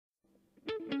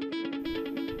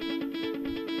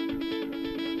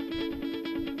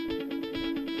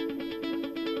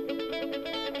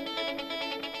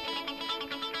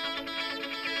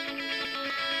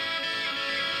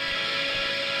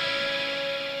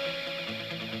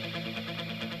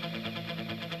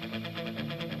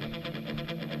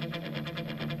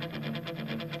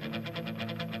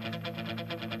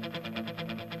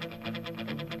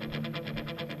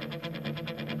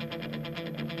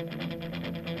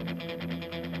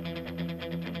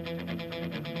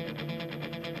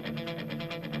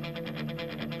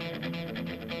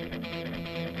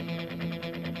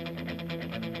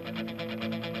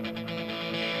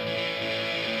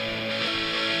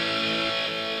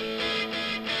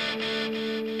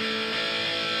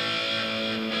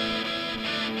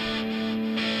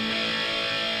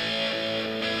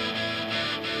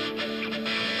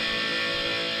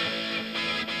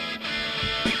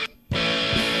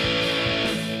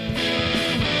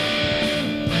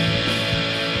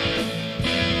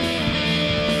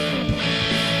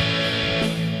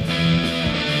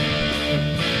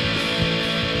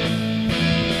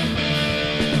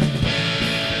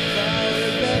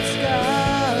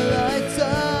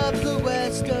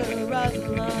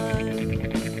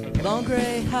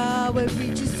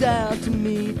heads out to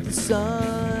meet the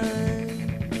sun,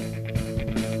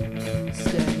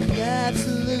 standing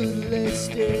absolutely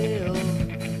still,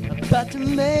 about to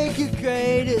make a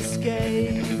great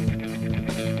escape.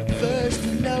 First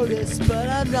to notice, but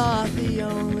I'm not the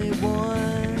only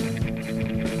one.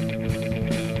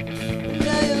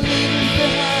 Now you're leaving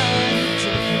behind the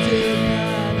changing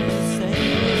night in the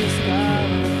St. Louis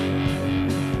skyline,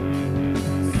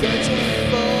 searching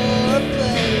for a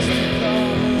place to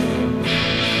call home.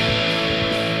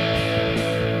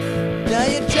 Now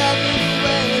you're traveling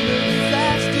away, moving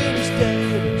faster each day,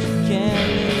 but you can't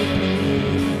leave me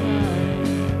behind,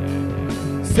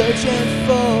 searching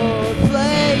for a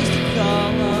place to call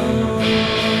home.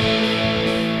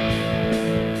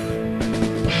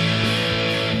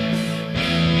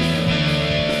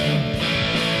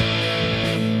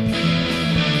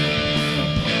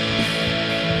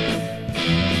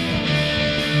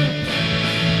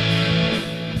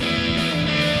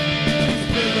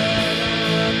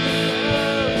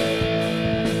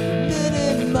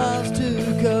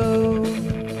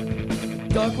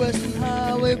 Dark western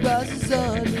highway rises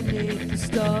underneath the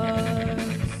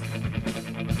stars.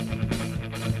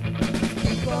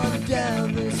 Keep on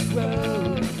down this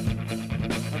road,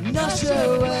 I'm not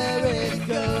sure where it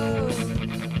goes,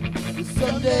 but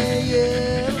someday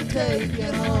it'll take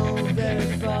you home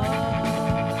very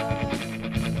far.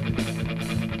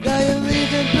 Now you're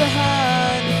leaving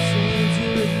behind the dreams you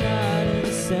ignite in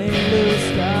the St. Louis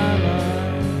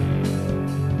skyline,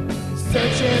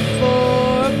 searching for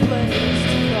a place.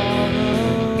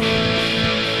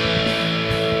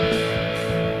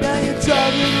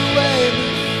 Driving away,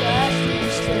 moving fast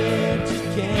each day, just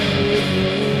can't leave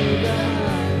me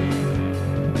behind,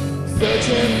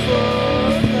 searching for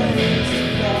a place to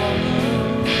call home.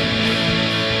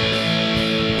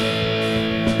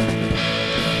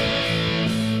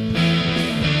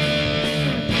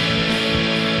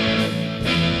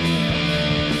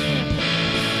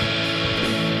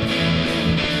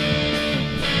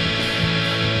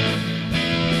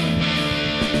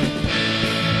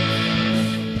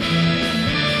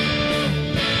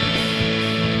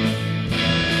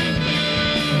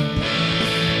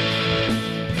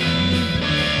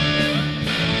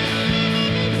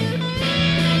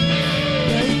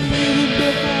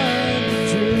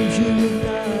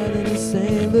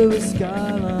 Louis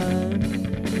skyline,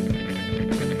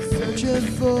 searching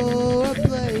for a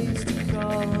place to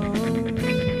call home.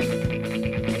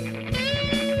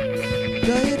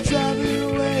 Now you're driving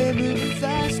away, moving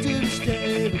faster each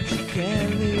day, but you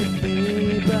can't leave me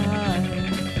behind,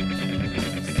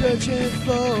 searching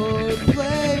for a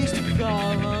place to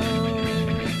call home.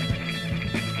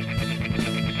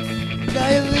 Now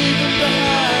you're leaving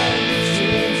behind the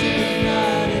dreams you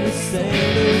ignite in the St.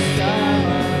 Louis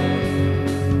skyline,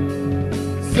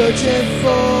 searching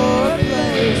for a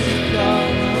place to call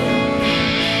home.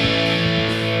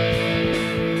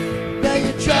 Now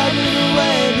you're driving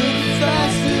away, moving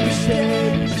faster each day,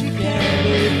 but you can't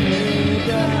leave me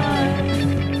behind,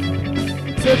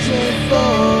 searching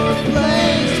for